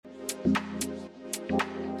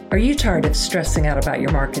Are you tired of stressing out about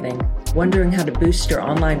your marketing, wondering how to boost your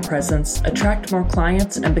online presence, attract more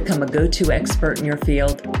clients, and become a go-to expert in your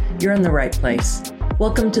field? You're in the right place.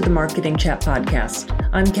 Welcome to the Marketing Chat Podcast.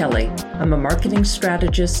 I'm Kelly. I'm a marketing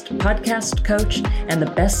strategist, podcast coach, and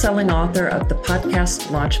the best-selling author of the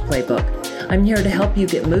Podcast Launch Playbook. I'm here to help you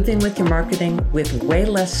get moving with your marketing with way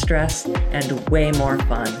less stress and way more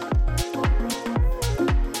fun.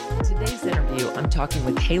 Today's interview, I'm talking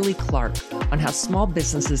with Haley Clark on how small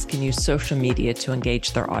businesses can use social media to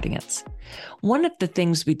engage their audience. One of the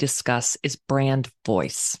things we discuss is brand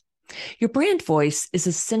voice. Your brand voice is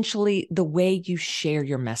essentially the way you share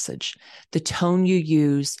your message, the tone you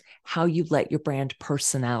use, how you let your brand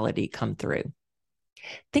personality come through.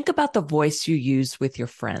 Think about the voice you use with your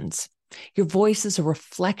friends. Your voice is a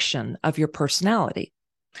reflection of your personality.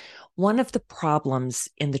 One of the problems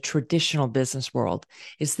in the traditional business world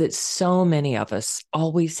is that so many of us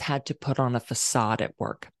always had to put on a facade at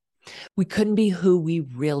work. We couldn't be who we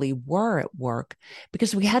really were at work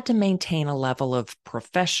because we had to maintain a level of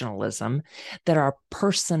professionalism that our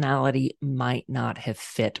personality might not have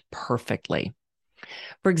fit perfectly.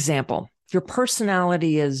 For example, if your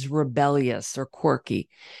personality is rebellious or quirky,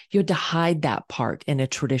 you had to hide that part in a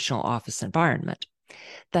traditional office environment.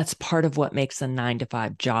 That's part of what makes a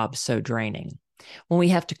 9-to-5 job so draining. When we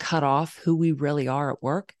have to cut off who we really are at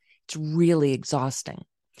work, it's really exhausting.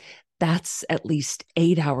 That's at least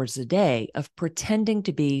 8 hours a day of pretending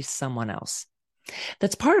to be someone else.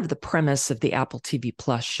 That's part of the premise of the Apple TV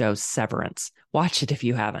Plus show Severance. Watch it if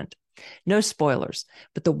you haven't. No spoilers,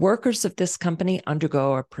 but the workers of this company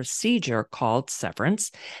undergo a procedure called severance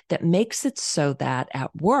that makes it so that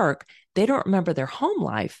at work, they don't remember their home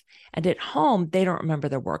life, and at home, they don't remember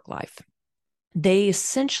their work life. They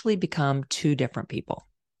essentially become two different people.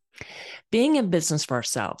 Being in business for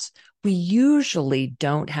ourselves, we usually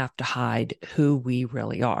don't have to hide who we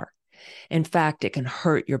really are. In fact, it can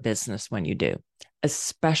hurt your business when you do,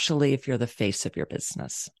 especially if you're the face of your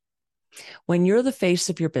business. When you're the face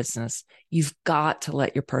of your business, you've got to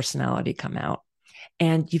let your personality come out,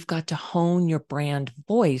 and you've got to hone your brand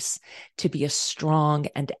voice to be a strong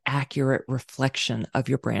and accurate reflection of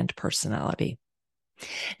your brand personality.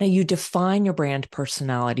 Now, you define your brand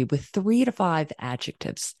personality with 3 to 5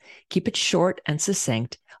 adjectives. Keep it short and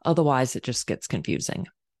succinct, otherwise it just gets confusing.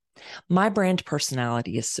 My brand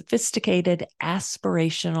personality is sophisticated,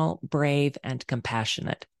 aspirational, brave, and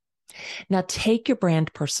compassionate. Now, take your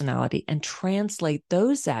brand personality and translate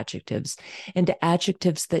those adjectives into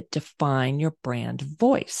adjectives that define your brand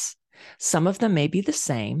voice. Some of them may be the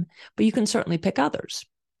same, but you can certainly pick others.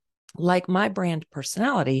 Like my brand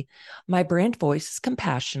personality, my brand voice is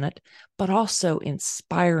compassionate, but also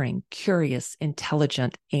inspiring, curious,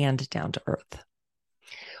 intelligent, and down to earth.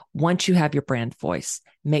 Once you have your brand voice,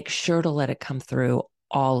 make sure to let it come through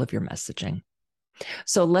all of your messaging.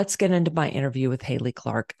 So let's get into my interview with Haley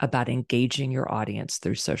Clark about engaging your audience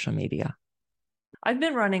through social media. I've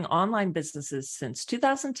been running online businesses since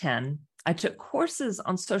 2010. I took courses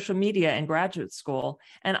on social media in graduate school,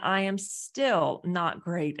 and I am still not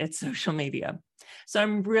great at social media. So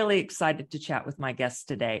I'm really excited to chat with my guest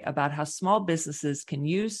today about how small businesses can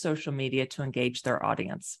use social media to engage their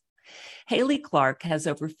audience. Haley Clark has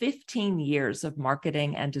over 15 years of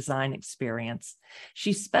marketing and design experience.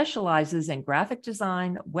 She specializes in graphic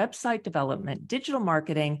design, website development, digital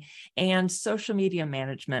marketing, and social media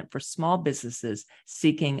management for small businesses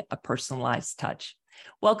seeking a personalized touch.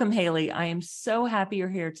 Welcome, Haley. I am so happy you're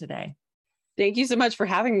here today. Thank you so much for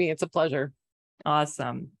having me. It's a pleasure.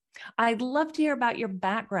 Awesome. I'd love to hear about your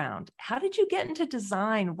background. How did you get into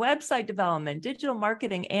design, website development, digital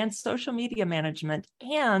marketing, and social media management?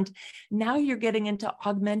 And now you're getting into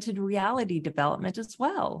augmented reality development as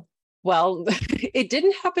well. Well, it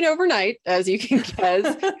didn't happen overnight, as you can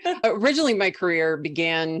guess. Originally, my career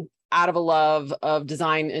began out of a love of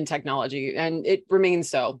design and technology, and it remains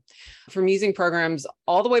so. From using programs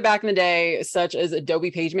all the way back in the day, such as Adobe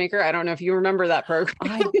PageMaker. I don't know if you remember that program.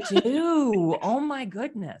 I do. Oh my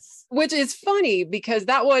goodness. Which is funny because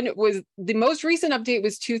that one was the most recent update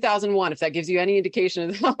was 2001, if that gives you any indication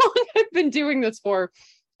of how long I've been doing this for.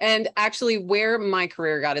 And actually where my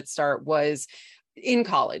career got its start was in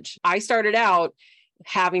college. I started out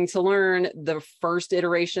having to learn the first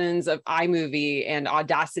iterations of iMovie and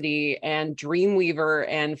Audacity and Dreamweaver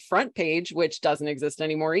and FrontPage, which doesn't exist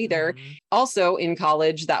anymore either. Mm-hmm. Also in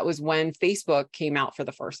college, that was when Facebook came out for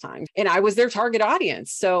the first time. And I was their target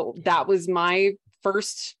audience. So that was my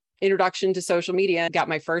first introduction to social media. Got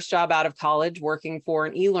my first job out of college working for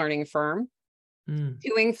an e-learning firm.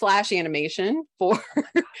 Doing Flash animation for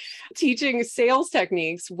teaching sales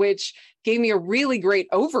techniques, which gave me a really great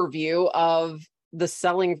overview of the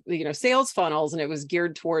selling, sales funnels, and it was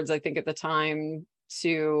geared towards, I think at the time,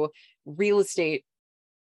 to real estate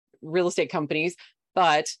companies.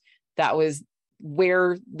 But that was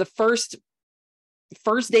where the first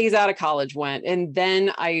days out of college went. And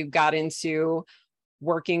then I got into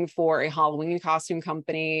working for a Halloween costume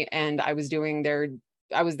company, and I was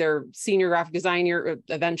their senior graphic designer,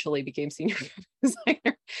 eventually became senior graphic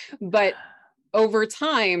designer. But over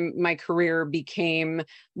time, my career became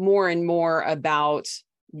more and more about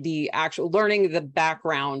the actual learning the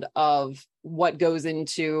background of what goes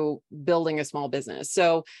into building a small business.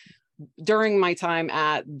 So during my time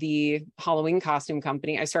at the Halloween costume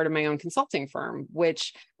company, I started my own consulting firm,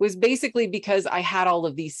 which was basically because I had all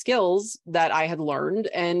of these skills that I had learned,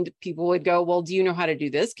 and people would go, well, do you know how to do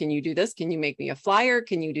this? Can you do this? Can you make me a flyer?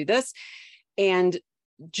 Can you do this? And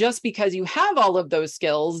just because you have all of those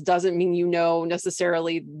skills doesn't mean you know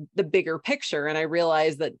necessarily the bigger picture. And I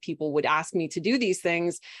realized that people would ask me to do these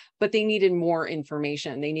things, but they needed more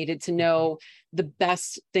information. They needed to know the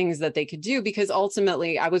best things that they could do, because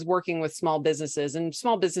ultimately I was working with small businesses, and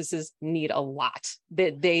small businesses need a lot.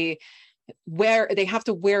 They have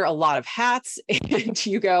to wear a lot of hats, and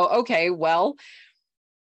you go, okay, well,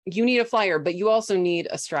 you need a flyer, but you also need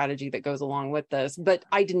a strategy that goes along with this. But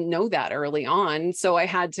I didn't know that early on. So I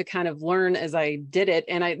had to kind of learn as I did it.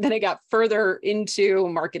 And then I got further into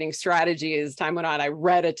marketing strategy as time went on. I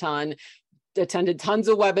read a ton, attended tons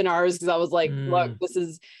of webinars, because I was like, look,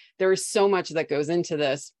 there is so much that goes into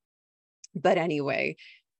this. But anyway,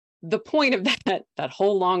 the point of that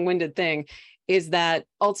whole long-winded thing is that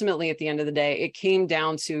ultimately at the end of the day, it came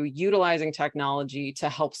down to utilizing technology to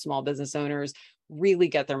help small business owners really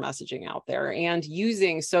get their messaging out there, and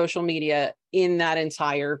using social media in that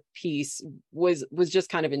entire piece was just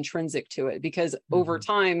kind of intrinsic to it, because over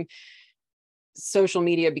time, social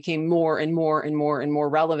media became more and more and more and more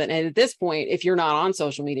relevant. And at this point, if you're not on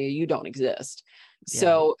social media, you don't exist. Yeah.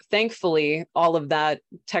 So thankfully, all of that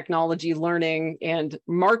technology learning and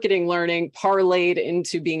marketing learning parlayed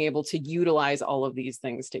into being able to utilize all of these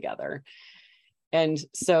things together. And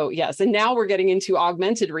so, yes, and now we're getting into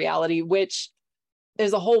augmented reality, which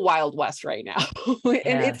is a whole Wild West right now.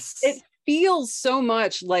 And it feels so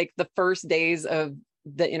much like the first days of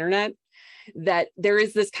the internet, that there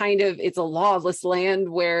is this kind of, it's a lawless land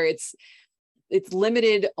where it's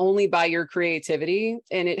limited only by your creativity,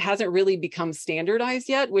 and it hasn't really become standardized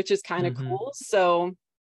yet, which is kind of cool. So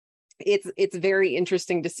it's very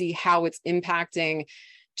interesting to see how it's impacting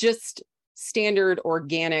just standard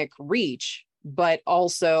organic reach, but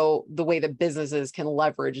also the way that businesses can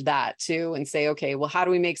leverage that too, and say, okay, well, how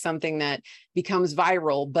do we make something that becomes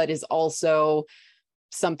viral, but is also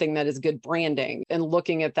something that is good branding? And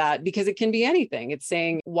looking at that, because it can be anything. It's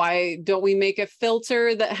saying, why don't we make a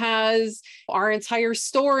filter that has our entire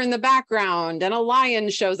store in the background and a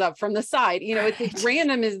lion shows up from the side? It's as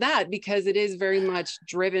random as that, because it is very much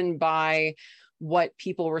driven by what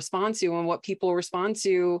people respond to, and what people respond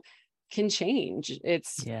to can change. It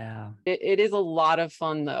is a lot of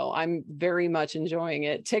fun though. I'm very much enjoying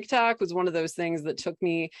it. TikTok was one of those things that took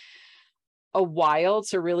me a while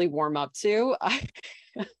to really warm up to.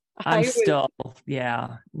 I'm still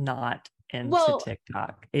not into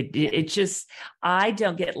TikTok. It just, I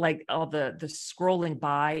don't get like all the scrolling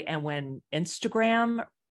by. And when Instagram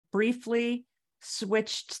briefly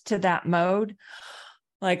switched to that mode,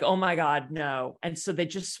 like, oh my God, no. And so they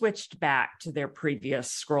just switched back to their previous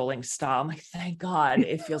scrolling style. I'm like, thank God,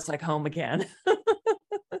 it feels like home again.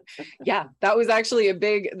 Yeah, that was actually a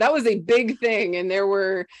big thing. And there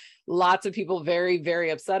were lots of people very,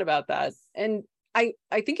 very upset about that. And I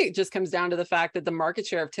think it just comes down to the fact that the market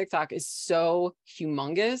share of TikTok is so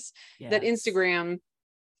humongous that Instagram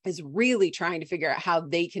is really trying to figure out how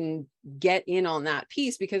they can get in on that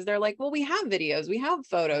piece, because they're like, well, we have videos, we have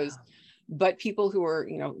photos. Yeah. But people who are,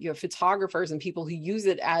 you have photographers and people who use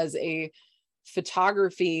it as a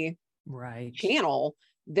photography channel,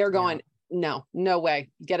 they're going, no way,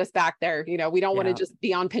 get us back there. We don't want to just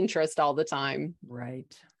be on Pinterest all the time.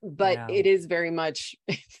 Right. But it is very much,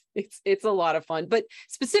 it's a lot of fun. But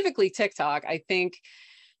specifically TikTok, I think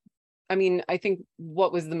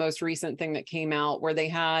what was the most recent thing that came out, where they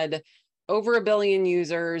had over 1 billion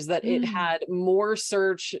users, that it had more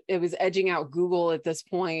search. It was edging out Google at this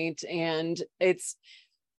point. And it's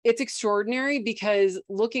extraordinary, because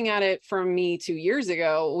looking at it from me 2 years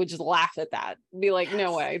ago would just laugh at that, be like,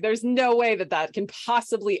 no way, there's no way that can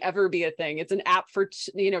possibly ever be a thing. It's an app for,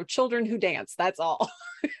 children who dance. That's all.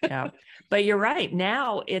 Yeah. But you're right.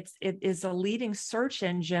 Now it is a leading search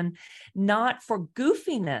engine, not for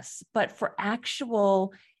goofiness, but for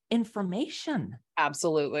actual information.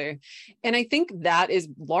 Absolutely. And I think that is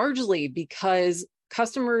largely because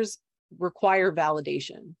customers require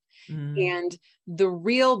validation. And the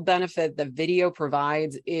real benefit that video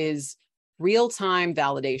provides is real-time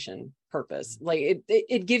validation purpose. Like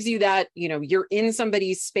it gives you that, you're in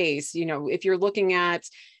somebody's space. If you're looking at,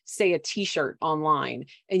 say, a t-shirt online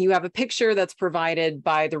and you have a picture that's provided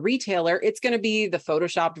by the retailer, it's going to be the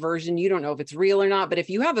photoshopped version. You don't know if it's real or not, but if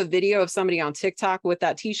you have a video of somebody on TikTok with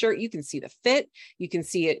that t-shirt, you can see the fit, you can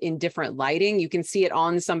see it in different lighting, you can see it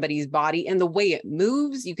on somebody's body and the way it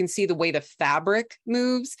moves, you can see the way the fabric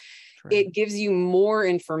moves. It gives you more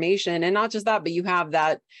information. And not just that, but you have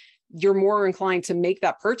that, you're more inclined to make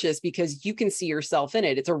that purchase because you can see yourself in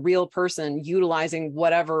it. It's a real person utilizing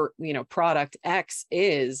whatever, product X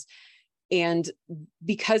is. And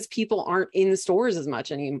because people aren't in the stores as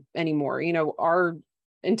much anymore, our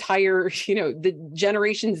entire, the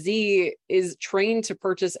Generation Z is trained to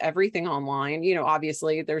purchase everything online.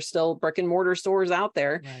 Obviously there's still brick and mortar stores out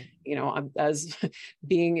there, right. As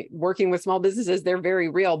working with small businesses, they're very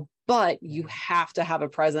real, but you have to have a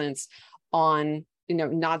presence on,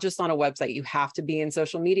 not just on a website. You have to be in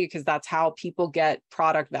social media because that's how people get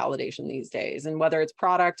product validation these days. And whether it's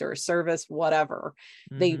product or a service, whatever,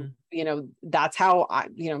 they, that's how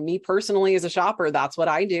me personally as a shopper, that's what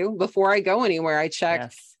I do before I go anywhere. I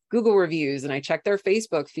check Google reviews and I check their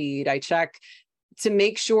Facebook feed. I check to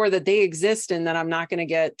make sure that they exist and that I'm not going to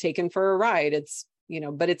get taken for a ride. It's,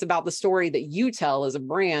 but it's about the story that you tell as a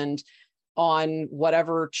brand on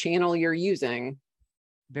whatever channel you're using.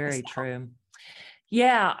 Very true.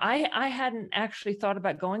 Yeah, I hadn't actually thought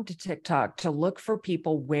about going to TikTok to look for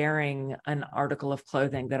people wearing an article of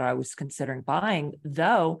clothing that I was considering buying,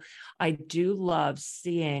 though I do love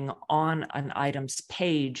seeing on an item's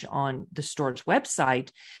page on the store's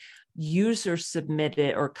website, user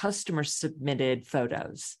submitted or customer submitted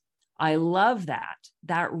photos. I love that.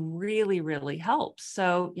 That really, really helps.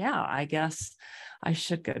 So yeah, I guess I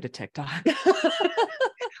should go to TikTok.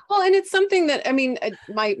 Well, and it's something that,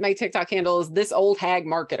 my TikTok handle is this old hag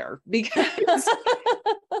marketer, because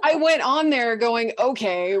I went on there going,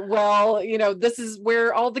 okay, well, this is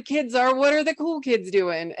where all the kids are. What are the cool kids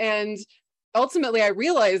doing? And ultimately I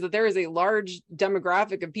realized that there is a large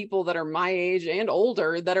demographic of people that are my age and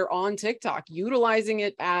older that are on TikTok, utilizing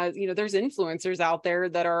it as, there's influencers out there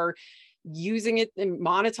that are using it and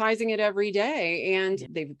monetizing it every day. And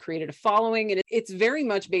they've created a following, and it's very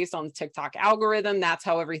much based on the TikTok algorithm. That's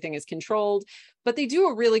how everything is controlled, but they do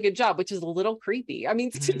a really good job, which is a little creepy.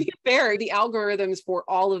 To be fair, the algorithms for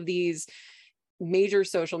all of these major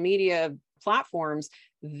social media platforms,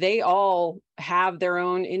 they all have their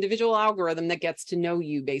own individual algorithm that gets to know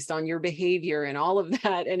you based on your behavior and all of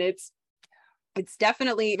that. And it's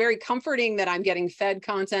definitely very comforting that I'm getting fed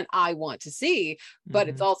content I want to see, but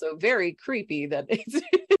it's also very creepy that it's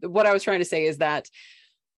what I was trying to say is that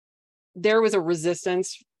there was a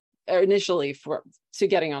resistance initially to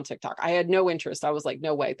getting on TikTok. I had no interest. I was like,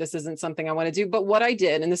 no way, this isn't something I want to do. But what I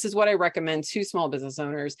did, and this is what I recommend to small business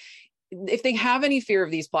owners, if they have any fear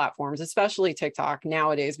of these platforms, especially TikTok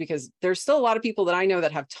nowadays, because there's still a lot of people that I know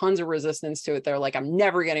that have tons of resistance to it. They're like, I'm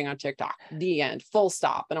never getting on TikTok, the end, full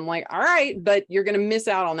stop. And I'm like, all right, but you're going to miss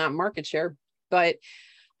out on that market share. But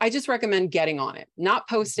I just recommend getting on it, not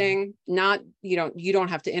posting, not, you don't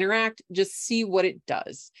have to interact, just see what it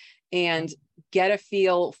does and get a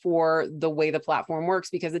feel for the way the platform works,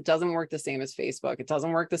 because it doesn't work the same as Facebook. It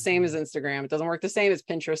doesn't work the same as Instagram. It doesn't work the same as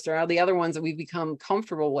Pinterest or all the other ones that we've become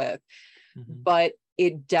comfortable with, but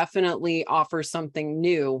it definitely offers something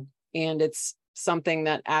new. And it's something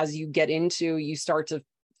that as you get into, you start to,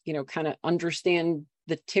 kind of understand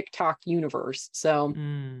the TikTok universe. So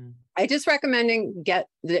I just recommend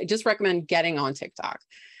getting on TikTok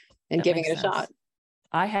and giving it a shot.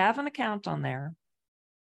 I have an account on there.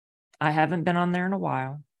 I haven't been on there in a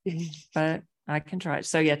while, but I can try it.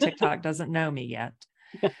 So yeah, TikTok doesn't know me yet.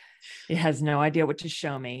 It has no idea what to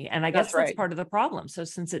show me. And I guess that's part of the problem. So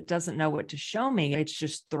since it doesn't know what to show me, it's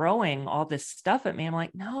just throwing all this stuff at me. I'm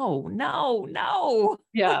like, no.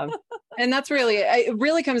 Yeah. And that's really, it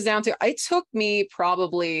really comes down to, it took me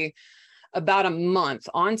probably about a month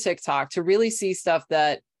on TikTok to really see stuff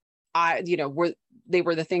that they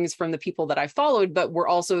were the things from the people that I followed, but were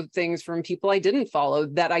also things from people I didn't follow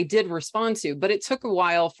that I did respond to. But it took a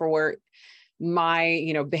while for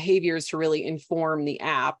my, behaviors to really inform the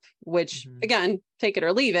app, which again, take it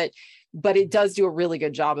or leave it, but it does do a really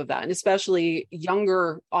good job of that. And especially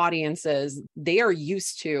younger audiences, they are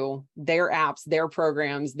used to their apps, their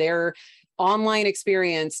programs, their online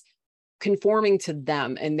experience conforming to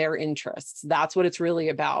them and their interests. That's what it's really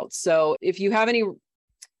about. So if you have any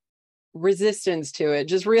resistance to it.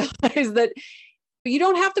 Just realize that you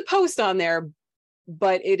don't have to post on there,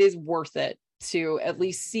 but it is worth it to at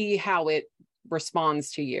least see how it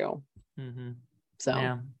responds to you. Mm-hmm. So,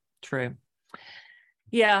 yeah, true.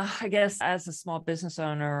 Yeah, I guess as a small business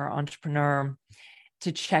owner or entrepreneur,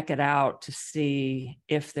 to check it out to see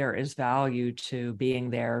if there is value to being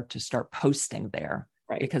there, to start posting there,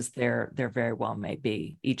 right. Because there very well may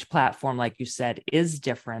be. Each platform, like you said, is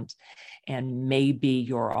different, and maybe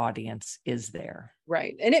your audience is there.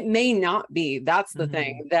 Right. And it may not be. That's the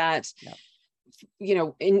thing that, you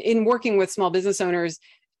know, in working with small business owners,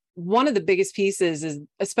 one of the biggest pieces is,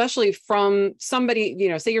 especially from somebody, you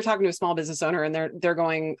know, say you're talking to a small business owner and they're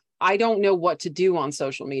going, I don't know what to do on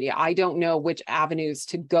social media. I don't know which avenues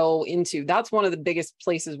to go into. That's one of the biggest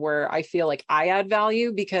places where I feel like I add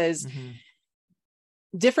value, because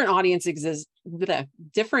different audiences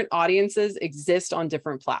exist on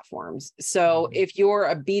different platforms. So if you're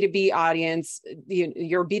a B2B audience,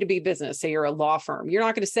 you're a B2B business, say you're a law firm, you're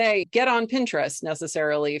not going to say get on Pinterest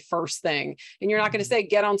necessarily first thing. And you're not going to say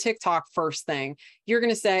get on TikTok first thing. You're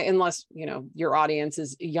going to say, unless, you know, your audience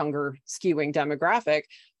is younger skewing demographic,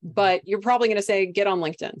 but you're probably going to say get on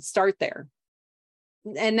LinkedIn, start there.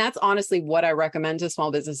 And that's honestly what I recommend to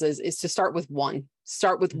small businesses, is to start with one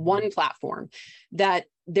platform. That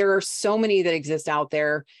there are so many that exist out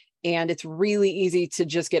there, and it's really easy to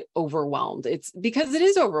just get overwhelmed. It's because it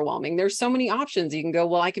is overwhelming. There's so many options. You can go,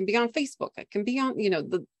 well, I can be on Facebook. I can be on, you know,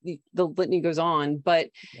 the litany goes on, but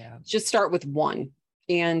just start with one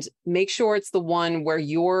and make sure it's the one where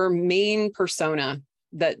your main persona,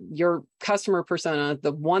 that your customer persona,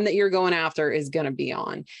 the one that you're going after, is going to be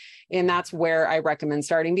on. And that's where I recommend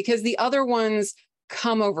starting, because the other ones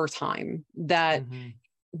come over time. That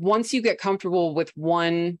once you get comfortable with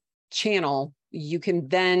one channel, you can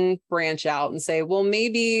then branch out and say, well,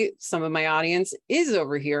 maybe some of my audience is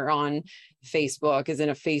over here on Facebook, is in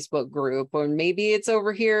a Facebook group, or maybe it's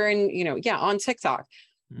over here and, you know, on TikTok.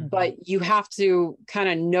 But you have to kind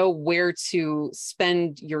of know where to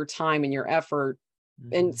spend your time and your effort,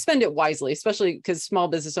 and spend it wisely, especially because small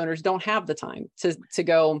business owners don't have the time to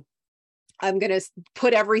go, I'm going to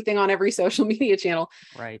put everything on every social media channel.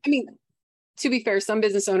 Right. I mean, to be fair, some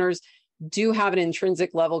business owners do have an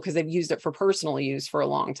intrinsic level because they've used it for personal use for a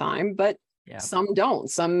long time, but some don't.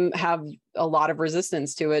 Some have a lot of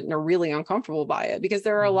resistance to it and are really uncomfortable by it, because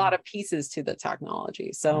there are a lot of pieces to the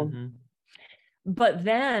technology. So, but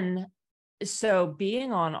then, so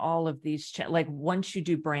being on all of these, like once you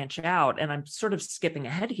do branch out, and I'm sort of skipping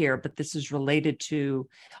ahead here, but this is related to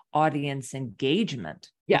audience engagement,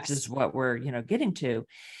 which is what we're, you know, getting to.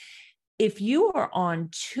 If you are on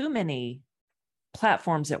too many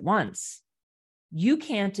platforms at once, you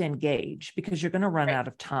can't engage because you're going to run out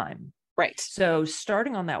of time. Right. So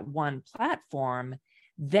starting on that one platform,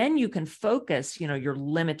 then you can focus, you know, your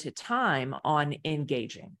limited time on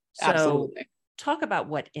engaging. So absolutely. Talk about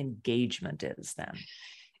what engagement is then.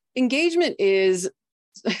 Engagement is,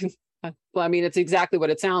 well, I mean, it's exactly what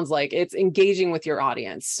it sounds like. It's engaging with your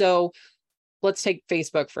audience. So let's take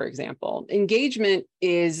Facebook, for example. Engagement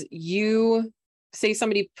is, you say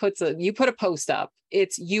somebody put a post up,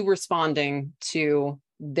 it's you responding to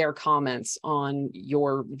their comments on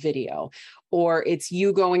your video, or it's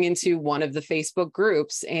you going into one of the Facebook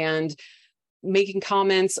groups and making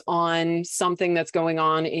comments on something that's going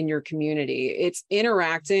on in your community. It's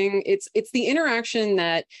interacting. It's the interaction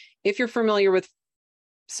that, if you're familiar with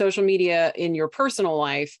social media in your personal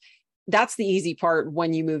life, that's the easy part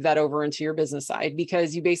when you move that over into your business side,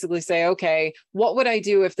 because you basically say, okay, what would I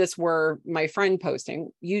do if this were my friend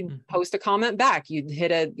posting? You'd post a comment back. You'd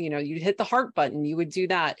hit you'd hit the heart button. You would do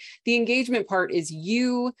that. The engagement part is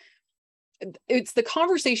it's the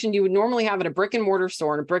conversation you would normally have at a brick and mortar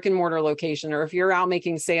store, in a brick and mortar location, or if you're out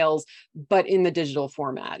making sales, but in the digital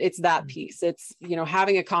format. It's that piece. It's, you know,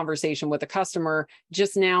 having a conversation with a customer,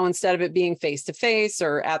 just now, instead of it being face to face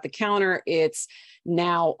or at the counter, it's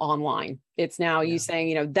now online. It's now you saying,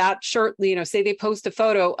 you know, that shirt, you know, say they post a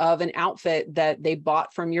photo of an outfit that they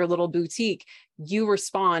bought from your little boutique. You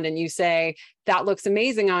respond and you say, that looks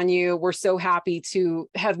amazing on you. We're so happy to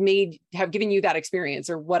have given you that experience,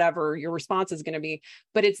 or whatever your response is going to be.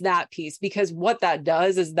 But it's that piece, because what that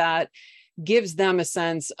does is that gives them a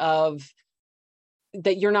sense of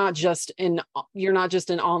that you're not just an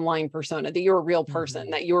online persona, that you're a real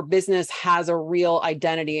person, that your business has a real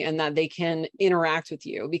identity, and that they can interact with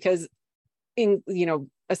you. Because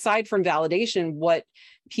aside from validation, what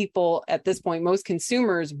people at this point, most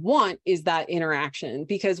consumers want, is that interaction.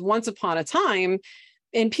 Because once upon a time,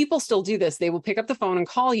 and people still do this, they will pick up the phone and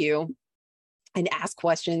call you and ask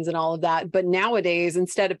questions and all of that. But nowadays,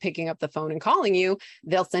 instead of picking up the phone and calling you,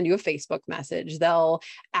 they'll send you a Facebook message. They'll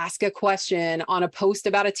ask a question on a post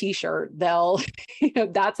about a t-shirt. They'll,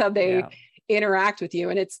 that's how they interact with you.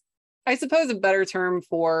 And it's, I suppose, a better term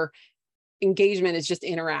for engagement is just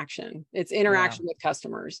interaction. It's interaction with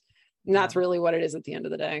customers. And that's really what it is at the end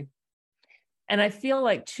of the day. And I feel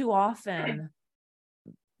like too often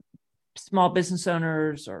small business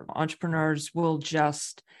owners or entrepreneurs will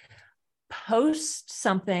just post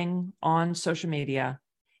something on social media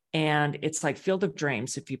and it's like Field of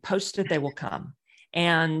Dreams. If you post it, they will come.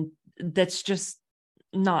 And that's just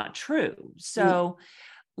not true. So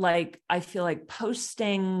like, I feel like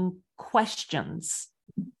posting questions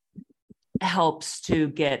helps to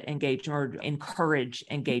get engagement or encourage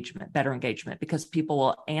engagement, better engagement, because people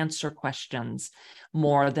will answer questions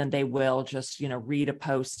more than they will just, read a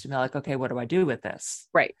post and be like, okay, what do I do with this?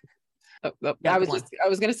 Right. I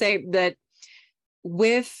was going to say that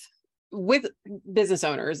with business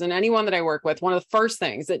owners and anyone that I work with, one of the first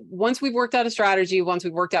things that once we've worked out a strategy, once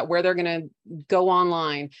we've worked out where they're going to go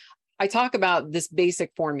online, I talk about this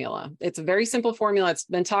basic formula. It's a very simple formula. It's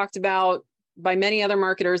been talked about by many other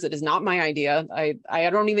marketers. It is not my idea. I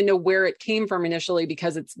don't even know where it came from initially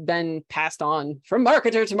because it's been passed on from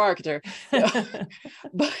marketer to marketer.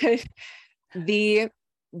 But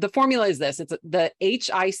the formula is this. It's the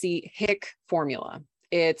HIC formula.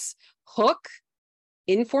 It's hook,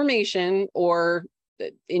 information, or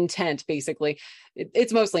intent, basically.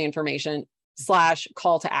 It's mostly information /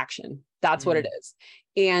 call to action. That's what it is.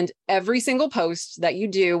 And every single post that you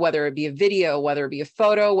do, whether it be a video, whether it be a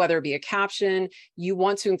photo, whether it be a caption, you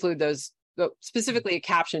want to include those, specifically a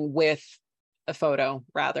caption with a photo,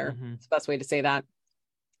 rather. It's the best way to say that.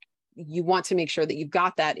 You want to make sure that you've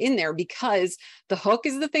got that in there because the hook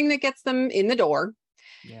is the thing that gets them in the door.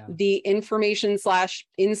 The information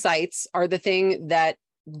 / insights are the thing that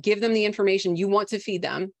give them the information you want to feed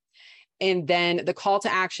them. And then the call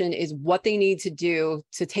to action is what they need to do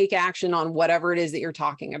to take action on whatever it is that you're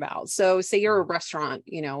talking about. So say you're a restaurant,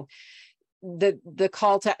 the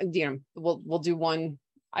call to, we'll do one.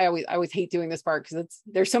 I always hate doing this part because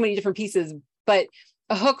there's so many different pieces, but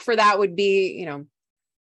a hook for that would be,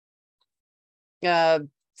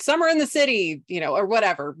 summer in the city, or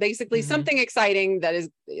whatever, basically something exciting that is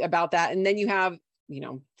about that. And then you have,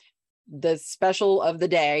 the special of the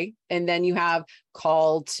day, and then you have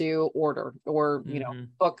call to order or,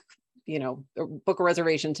 book, book a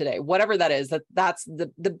reservation today, whatever that is, that's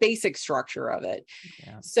the basic structure of it.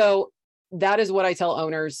 So that is what I tell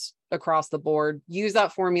owners across the board. Use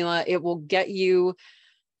that formula. It will get you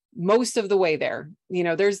most of the way there.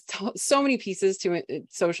 There's so many pieces to it,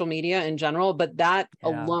 social media in general, but that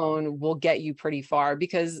alone will get you pretty far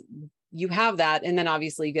because you have that. And then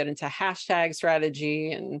obviously you get into hashtag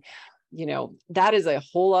strategy and, that is a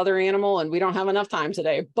whole other animal and we don't have enough time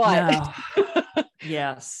today, but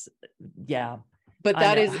yes. Yeah. But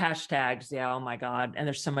that is hashtags. Yeah. Oh my God. And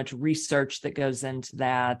there's so much research that goes into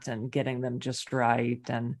that and getting them just right.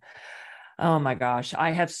 And oh my gosh,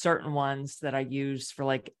 I have certain ones that I use for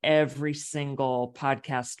like every single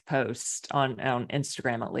podcast post on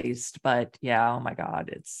Instagram, at least. But yeah, oh my God,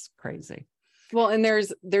 it's crazy. Well, and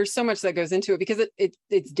there's so much that goes into it because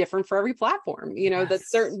it's different for every platform.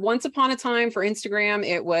 Once upon a time for Instagram,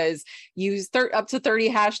 it was use up to 30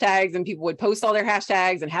 hashtags and people would post all their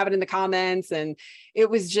hashtags and have it in the comments. And it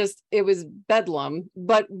was bedlam.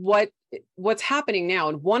 But what's happening now,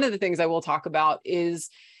 and one of the things I will talk about is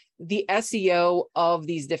the SEO of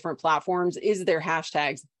these different platforms is their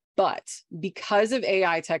hashtags. But because of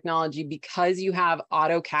AI technology, because you have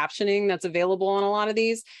auto captioning that's available on a lot of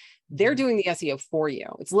these, they're doing the SEO for you.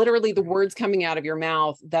 It's literally the words coming out of your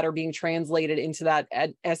mouth that are being translated into that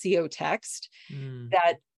SEO text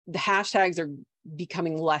that the hashtags are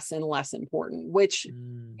becoming less and less important, which,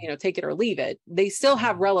 take it or leave it. They still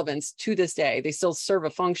have relevance to this day. They still serve a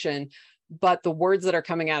function, but the words that are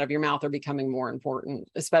coming out of your mouth are becoming more important,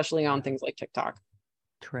 especially on things like TikTok.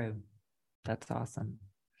 True. That's awesome.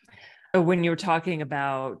 When you were talking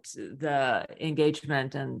about the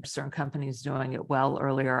engagement and certain companies doing it well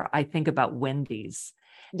earlier, I think about Wendy's.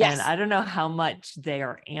 Yes. And I don't know how much they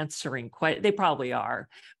are answering, they probably are,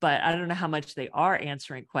 but I don't know how much they are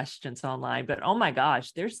answering questions online. But oh my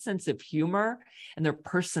gosh, their sense of humor and their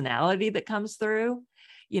personality that comes through,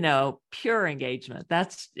 pure engagement.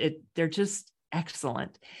 That's it. They're just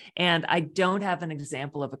excellent. And I don't have an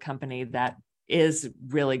example of a company that is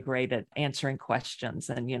really great at answering questions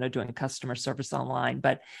and, doing customer service online.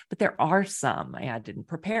 But there are some, I didn't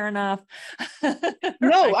prepare enough.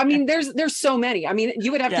 No, I mean, there's so many. I mean,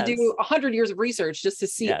 you would have to do 100 years of research just to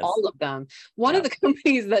see all of them. One of the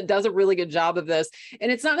companies that does a really good job of this,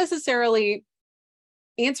 and it's not necessarily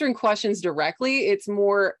answering questions directly, it's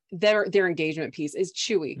more their engagement piece, is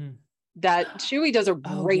Chewy. That Chewy does a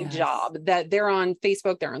great job, that they're on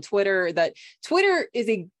Facebook, they're on Twitter, that Twitter is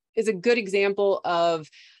a good example of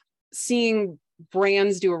seeing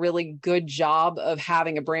brands do a really good job of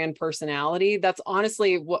having a brand personality. That's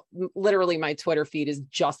honestly what literally my Twitter feed is,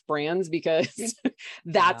 just brands, because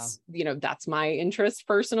that's, that's my interest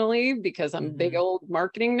personally, because I'm a big old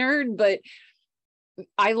marketing nerd. But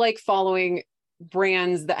I like following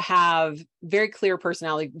brands that have very clear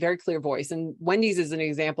personality, very clear voice. And Wendy's is an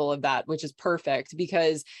example of that, which is perfect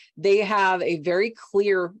because they have a very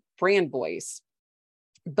clear brand voice.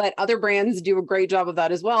 But other brands do a great job of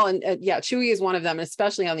that as well. And Chewy is one of them,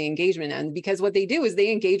 especially on the engagement end, because what they do is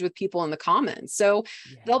they engage with people in the comments. So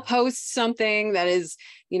they'll post something that is,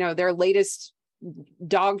 their latest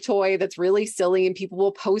dog toy that's really silly, and people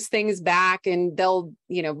will post things back, and they'll,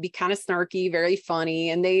 be kind of snarky, very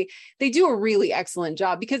funny. And they do a really excellent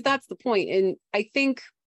job, because that's the point. And I think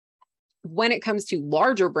when it comes to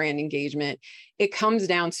larger brand engagement, it comes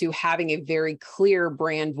down to having a very clear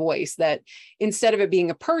brand voice, that instead of it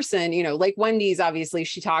being a person, like Wendy's, obviously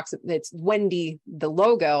it's Wendy, the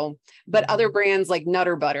logo, but other brands like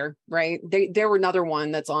Nutter Butter, right? They were another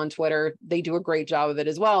one that's on Twitter. They do a great job of it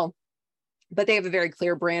as well, but they have a very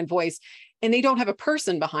clear brand voice, and they don't have a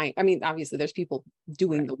person behind. I mean, obviously there's people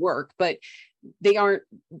doing the work, but they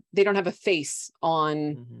don't have a face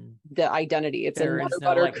on the identity. It's a Nutter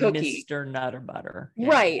Butter cookie. Mr. Nutter Butter.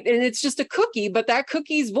 Right. And it's just a cookie, but that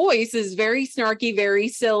cookie's voice is very snarky, very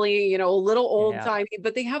silly, a little old timey,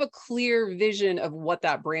 but they have a clear vision of what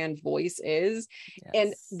that brand voice is.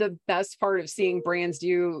 And the best part of seeing brands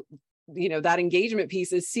do, that engagement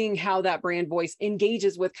piece, is seeing how that brand voice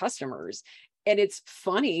engages with customers. And it's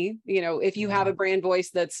funny, if you have a brand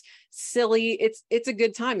voice that's silly, it's a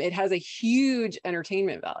good time. It has a huge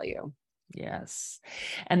entertainment value. Yes.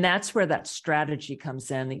 And that's where that strategy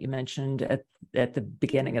comes in that you mentioned at the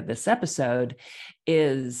beginning of this episode,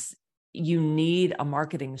 is you need a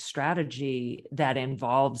marketing strategy that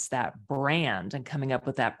involves that brand and coming up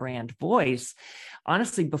with that brand voice,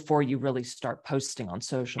 honestly, before you really start posting on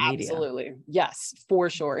social media. Absolutely. Yes, for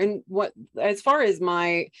sure. And as far as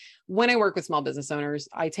when I work with small business owners,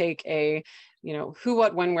 I take a, who,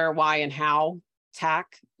 what, when, where, why, and how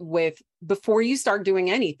tack with, before you start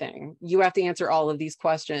doing anything, you have to answer all of these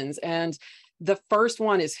questions. And the first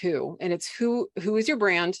one is who, and it's who is your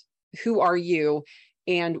brand? Who are you?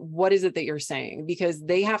 And what is it that you're saying? Because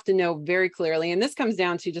they have to know very clearly. And this comes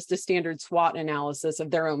down to just a standard SWOT analysis of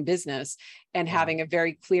their own business and having a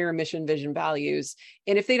very clear mission, vision, values.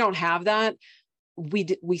 And if they don't have that, we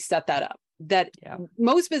set that up. That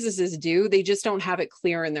most businesses do. They just don't have it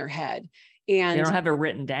clear in their head. And they don't have it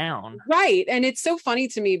written down. Right. And it's so funny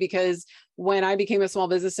to me, because when I became a small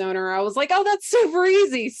business owner, I was like, oh, that's super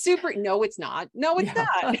easy. No, it's not. No, it's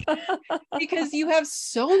not. Because you have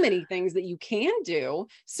so many things that you can do,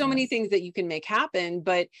 so many things that you can make happen.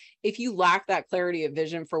 But if you lack that clarity of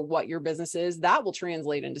vision for what your business is, that will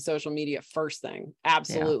translate into social media first thing.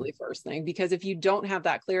 Absolutely first thing. Because if you don't have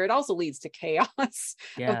that clear, it also leads to chaos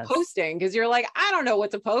of posting, because you're like, I don't know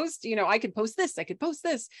what to post. I could post this. I could post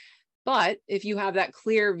this. But if you have that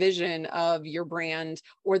clear vision of your brand,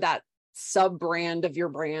 or that sub brand of your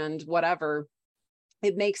brand, whatever,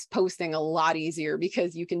 it makes posting a lot easier,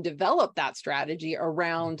 because you can develop that strategy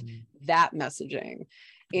around that messaging.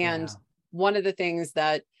 And one of the things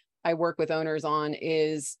that I work with owners on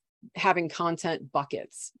is having content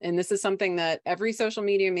buckets. And this is something that every social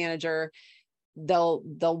media manager, they'll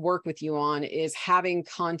work with you on, is having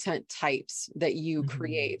content types that you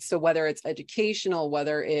create. So whether it's educational,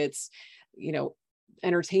 whether it's,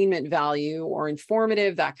 entertainment value or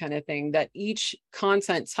informative, that kind of thing, that each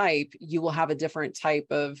content type, you will have a different type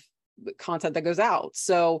of content that goes out.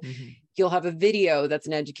 So you'll have a video that's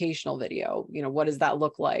an educational video. What does that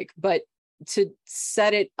look like? But to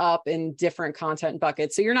set it up in different content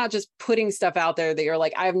buckets. So you're not just putting stuff out there that you're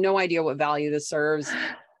like, I have no idea what value this serves.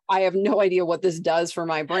 I have no idea what this does for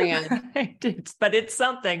my brand. But it's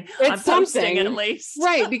something. It's I'm something, posting at least.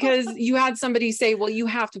 Right. Because you had somebody say, well, you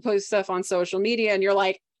have to post stuff on social media. And you're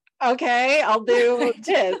like, okay, I'll do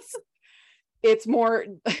this. It's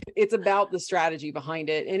about the strategy behind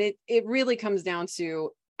it. And it really comes down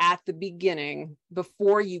to, at the beginning,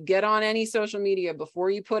 before you get on any social media, before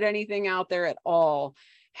you put anything out there at all,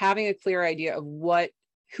 having a clear idea of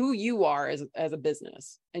who you are as a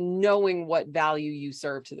business and knowing what value you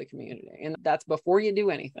serve to the community. And that's before you do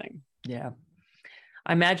anything. Yeah.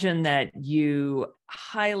 I imagine that you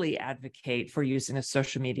highly advocate for using a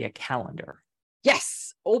social media calendar.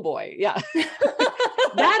 Yes. Oh boy. Yeah.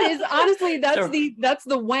 That is honestly, that's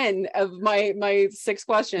the when of my 6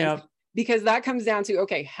 questions, Yep. because that comes down to,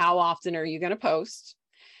 okay, how often are you going to post?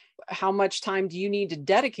 How much time do you need to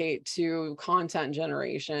dedicate to content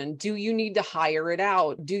generation? Do you need to hire it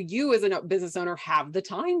out? Do you as a business owner have the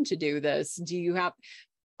time to do this?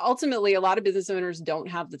 Ultimately, a lot of business owners don't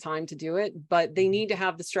have the time to do it, but they need to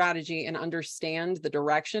have the strategy and understand the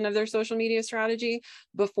direction of their social media strategy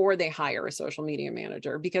before they hire a social media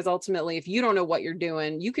manager. Because ultimately, if you don't know what you're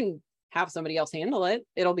doing, you can have somebody else handle it.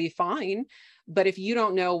 It'll be fine. But if you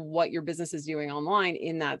don't know what your business is doing online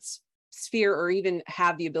in that sphere, or even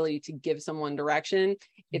have the ability to give someone direction,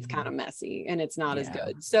 it's kind of messy and it's not as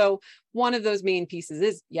good. So one of those main pieces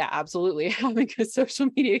is, absolutely, having a social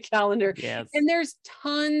media calendar. Yes. And there's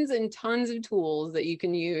tons and tons of tools that you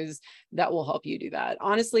can use that will help you do that.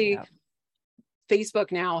 Honestly,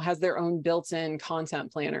 Facebook now has their own built-in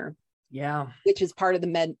content planner. Yeah. Which is part of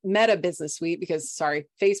the Meta business suite, because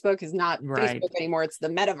Facebook is not Facebook anymore. It's the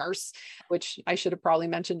metaverse, which I should have probably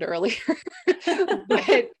mentioned earlier.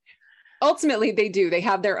 But ultimately they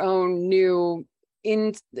have their own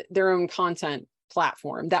their own content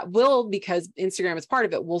platform that will, because Instagram is part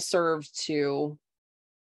of it, will serve to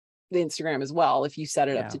the Instagram as well, if you set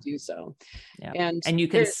it up to do so. Yeah. And you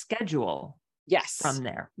can schedule from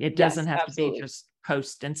there. It doesn't have to be just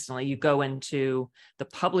post instantly. You go into the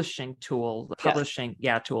publishing tool,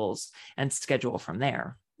 tools, and schedule from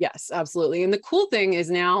there. Yes, absolutely. And the cool thing is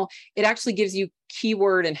now it actually gives you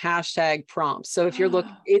keyword and hashtag prompts. So if you're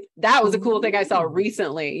that was a cool thing I saw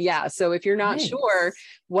recently. Yeah. So if you're not sure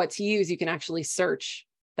what to use, you can actually search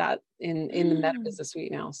that in the Meta Business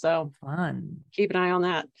Suite now. So fun. Keep an eye on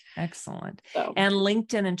that. Excellent. And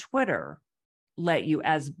LinkedIn and Twitter let you,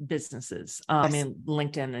 as businesses, I mean,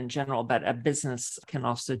 LinkedIn in general, but a business can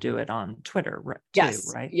also do it on Twitter too,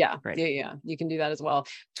 right? Yeah. Great. Yeah. You can do that as well.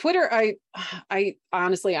 Twitter, I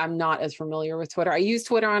honestly, I'm not as familiar with Twitter. I use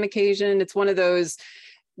Twitter on occasion. It's one of those,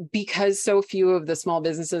 because so few of the small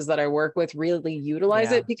businesses that I work with really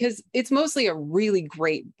utilize it, because it's mostly a really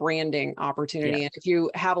great branding opportunity. And if you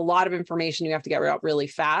have a lot of information, you have to get it out really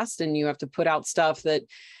fast, and you have to put out stuff that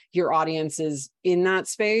your audience is in that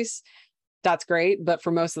space. That's great. But for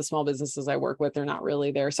most of the small businesses I work with, they're not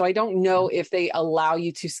really there. So I don't know if they allow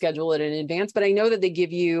you to schedule it in advance, but I know that they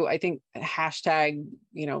give you, I think, hashtag,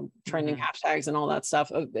 trending hashtags and all that stuff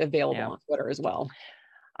available on Twitter as well.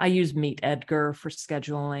 I use Meet Edgar for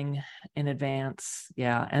scheduling in advance.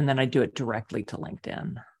 Yeah. And then I do it directly to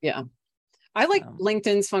LinkedIn. Yeah. I like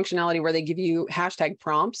LinkedIn's functionality where they give you hashtag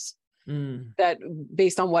prompts that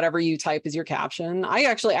based on whatever you type as your caption. I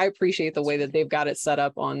appreciate the way that they've got it set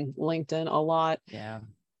up on LinkedIn a lot. Yeah.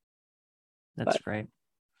 That's great.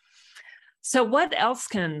 So what else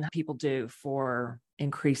can people do for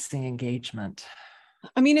increasing engagement?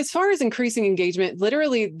 I mean, as far as increasing engagement,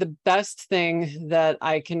 literally the best thing that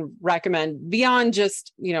I can recommend beyond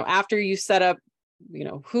just, after you set up,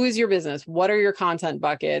 who is your business? What are your content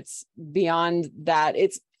buckets? Beyond that,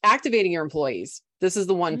 it's activating your employees. This is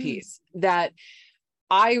the one piece that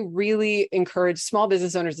I really encourage small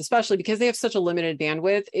business owners, especially because they have such a limited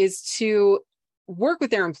bandwidth, is to work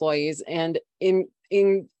with their employees and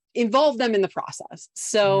involve them in the process.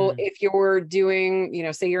 So if you're doing,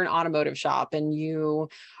 say you're an automotive shop and you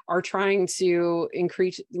are trying to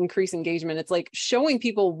increase engagement, it's like showing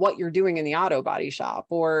people what you're doing in the auto body shop,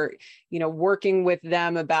 or, working with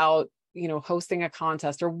them about, hosting a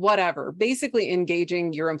contest or whatever, basically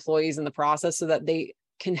engaging your employees in the process so that they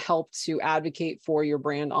can help to advocate for your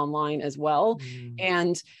brand online as well.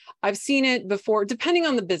 And I've seen it before, depending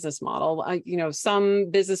on the business model.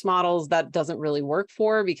 Some business models that doesn't really work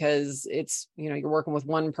for, because it's, you're working with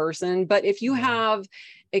one person. But if you have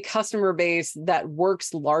a customer base that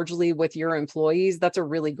works largely with your employees, that's a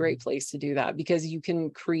really great place to do that, because you can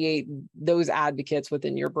create those advocates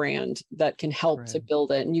within your brand that can help to build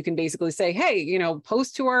it. And you can basically say, hey,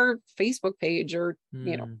 post to our Facebook page or,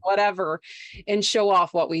 whatever, and show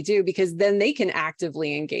off what we do, because then they can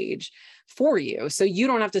actively engage for you. So you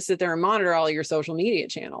don't have to sit there and monitor all your social media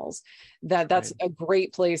channels. That's a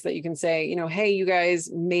great place that you can say, hey, you guys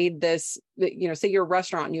made this, say you're a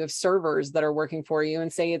restaurant and you have servers that are working for you,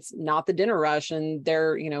 and say it's not the dinner rush and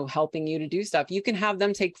they're, helping you to do stuff. You can have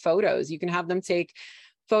them take photos. You can have them take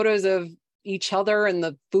photos of each other and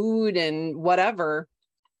the food and whatever.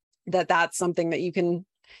 That's something that you can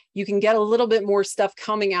get a little bit more stuff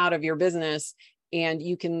coming out of your business and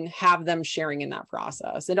you can have them sharing in that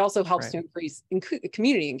process. It also helps to increase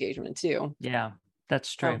community engagement too. Yeah,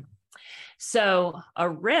 that's true. So a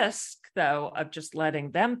risk, though, of just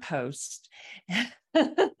letting them post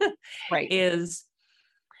is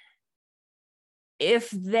if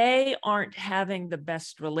they aren't having the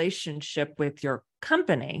best relationship with your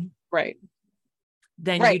company,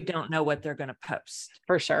 then you don't know what they're going to post.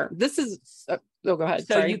 For sure. This is, go ahead.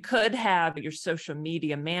 So you could have your social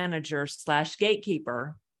media manager /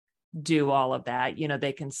 gatekeeper do all of that. You know,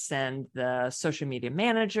 they can send the social media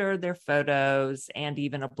manager their photos and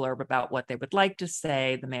even a blurb about what they would like to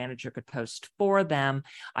say. The manager could post for them.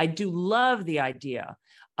 I do love the idea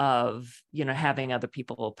of, you know, having other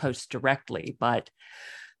people post directly, but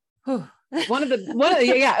it's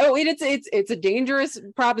a dangerous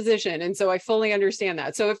proposition. And so I fully understand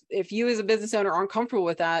that. So if you as a business owner aren't comfortable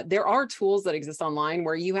with that, there are tools that exist online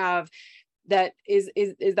where you have that is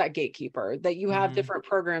that gatekeeper, that you have different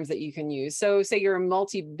programs that you can use. So say you're a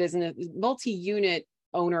multi-unit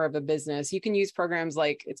owner of a business, you can use programs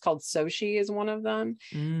like, it's called Soshi is one of them.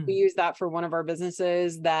 We use that for one of our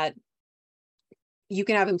businesses, that you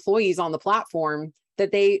can have employees on the platform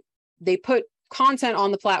that they put content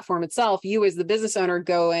on the platform itself. You as the business owner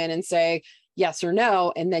go in and say yes or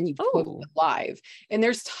no, and then you put it live. And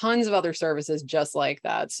there's tons of other services just like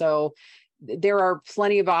that. So there are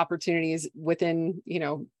plenty of opportunities within, you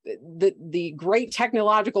know, the great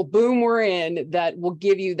technological boom we're in that will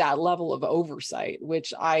give you that level of oversight,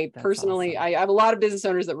 which I personally, awesome. I have a lot of business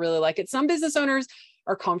owners that really like it. Some business owners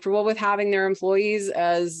are comfortable with having their employees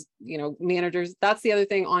as, you know, managers. That's the other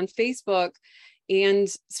thing on Facebook, and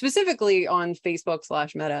specifically on Facebook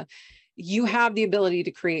 / Meta, you have the ability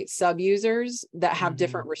to create sub-users that have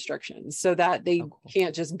different restrictions so that they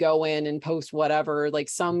can't just go in and post whatever. Like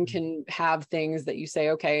some can have things that you say,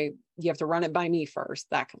 okay, you have to run it by me first,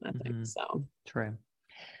 that kind of thing. So true.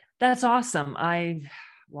 That's awesome.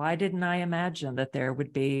 Why didn't I imagine that there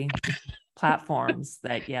would be platforms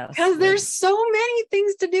that, because there's so many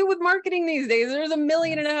things to do with marketing these days. There's 1.5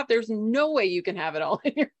 million. There's no way you can have it all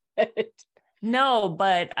in your head. No,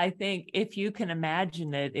 but I think if you can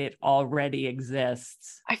imagine it, it already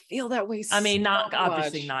exists. I feel that way. I mean,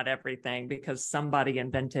 obviously not everything, because somebody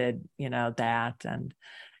invented, you know, that. And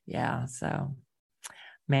yeah, so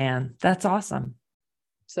man, that's awesome.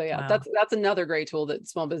 So yeah, wow. That's another great tool that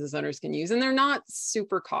small business owners can use. And they're not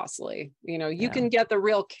super costly. You know, you can get the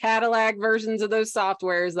real Cadillac versions of those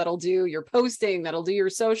softwares that'll do your posting, that'll do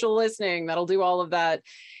your social listening, that'll do all of that.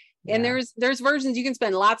 And there's versions you can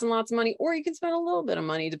spend lots and lots of money, or you can spend a little bit of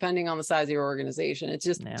money depending on the size of your organization. It's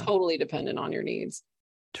just totally dependent on your needs.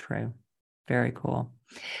 True. Very cool.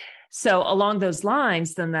 So along those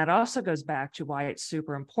lines, then that also goes back to why it's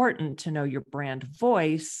super important to know your brand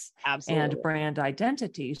voice and brand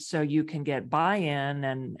identity, so you can get buy-in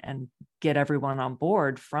and get everyone on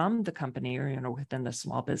board from the company or, you know, within the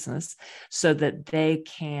small business, so that they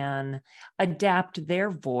can adapt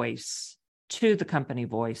their voice to the company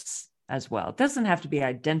voice as well. It doesn't have to be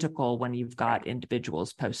identical when you've got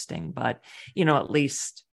individuals posting, but, you know, at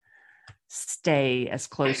least stay as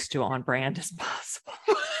close to on brand as possible.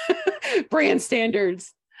 Brand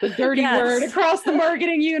standards, the dirty word across the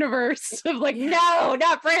marketing universe of like, no,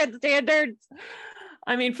 not brand standards.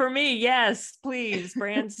 I mean, for me, yes, please,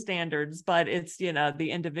 brand standards, but it's, you know, the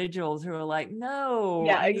individuals who are like, no,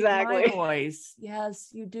 exactly. My voice. Yes,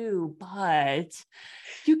 you do, but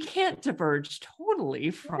you can't diverge totally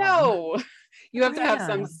from. No, you have to have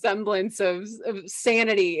some semblance of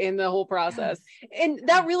sanity in the whole process. And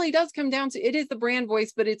that really does come down to, it is the brand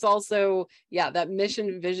voice, but it's also, that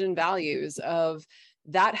mission, vision, values of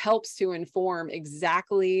that helps to inform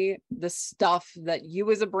exactly the stuff that you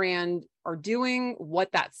as a brand are doing,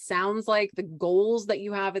 what that sounds like, the goals that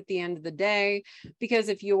you have at the end of the day. Because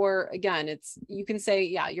if you're, again, you can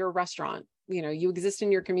say, you're a restaurant, you know, you exist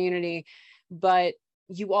in your community, but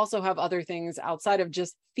you also have other things outside of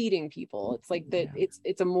just feeding people. It's like that.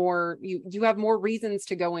 It's a more, you have more reasons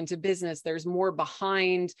to go into business. There's more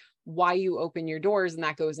behind why you open your doors. And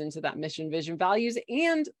that goes into that mission, vision, values,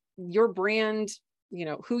 and your brand, you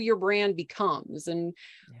know, who your brand becomes, and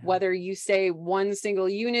whether you say one single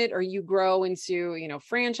unit or you grow into, you know,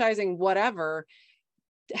 franchising, whatever,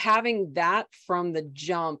 having that from the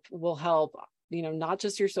jump will help, you know, not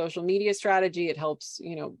just your social media strategy. It helps,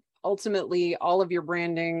 you know, ultimately all of your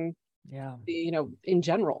branding, you know, in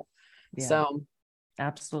general. So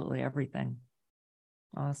absolutely everything.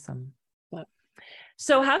 Awesome.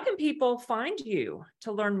 So how can people find you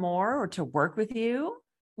to learn more or to work with you?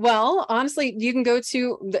 Well, honestly, you can go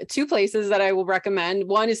to the two places that I will recommend.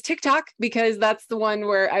 One is TikTok, because that's the one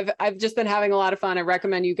where I've just been having a lot of fun. I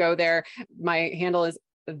recommend you go there. My handle is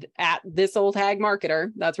at This Old Hag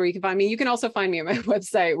Marketer. That's where you can find me. You can also find me at my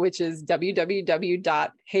website, which is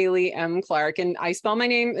www.haleymclark. And I spell my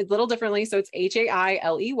name a little differently. So it's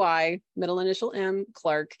Hailey, middle initial M,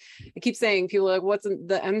 Clark. I keep saying, people are like, what's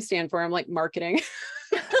the M stand for? I'm like, marketing.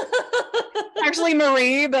 Actually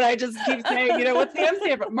Marie, but I just keep saying, what's the M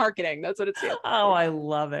stand for? Marketing. That's what it stands for. Oh, I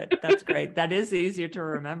love it. That's great. That is easier to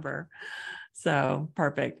remember. So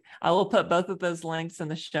perfect. I will put both of those links in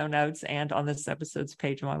the show notes and on this episode's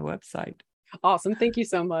page on my website. Awesome. Thank you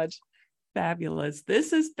so much. Fabulous.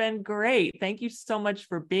 This has been great. Thank you so much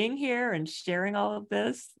for being here and sharing all of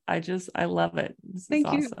this. I love it. This is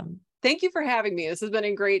awesome. Thank you for having me. This has been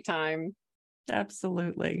a great time.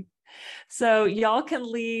 Absolutely. So y'all can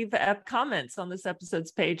leave comments on this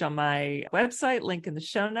episode's page on my website, link in the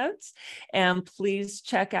show notes. And please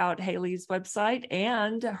check out Haley's website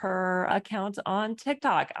and her account on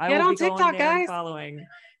TikTok. I will be going there guys. And following.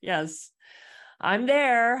 Yes, I'm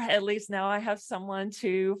there. At least now I have someone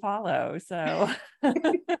to follow. So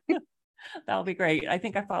that'll be great. I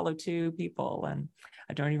think I follow 2 people and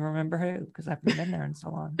I don't even remember who because I haven't been there in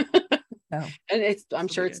so long. So, and I'm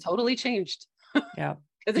sure it's totally changed. Yeah.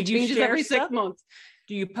 Because it changes every 6 months.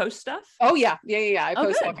 Do you post stuff? Oh, yeah. I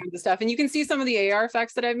post all kinds of stuff. And you can see some of the AR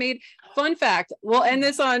effects that I've made. Fun fact, we'll end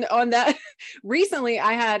this on that. Recently,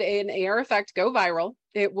 I had an AR effect go viral.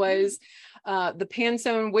 It was the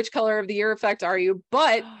Pantone, which color of the year effect are you?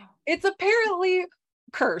 But it's apparently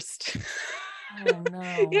cursed. Oh,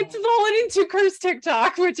 no. It's fallen into cursed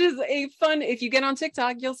TikTok, which is a fun, if you get on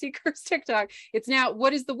TikTok, you'll see cursed TikTok. It's now,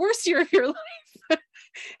 what is the worst year of your life?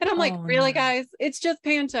 And I'm like, really, guys? It's just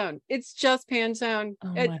Pantone. It's just Pantone.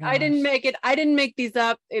 I didn't make it. I didn't make these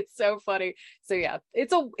up. It's so funny. So yeah,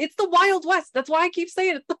 it's the Wild West. That's why I keep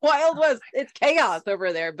saying it's the Wild West. It's chaos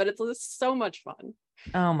over there, but it's so much fun.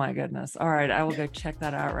 Oh my goodness. All right. I will go check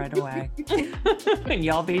that out right away. And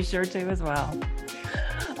y'all be sure to as well.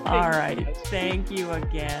 All right. Thank you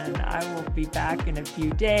again. I will be back in a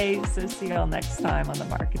few days. So see y'all next time on the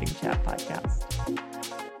Marketing Chat podcast.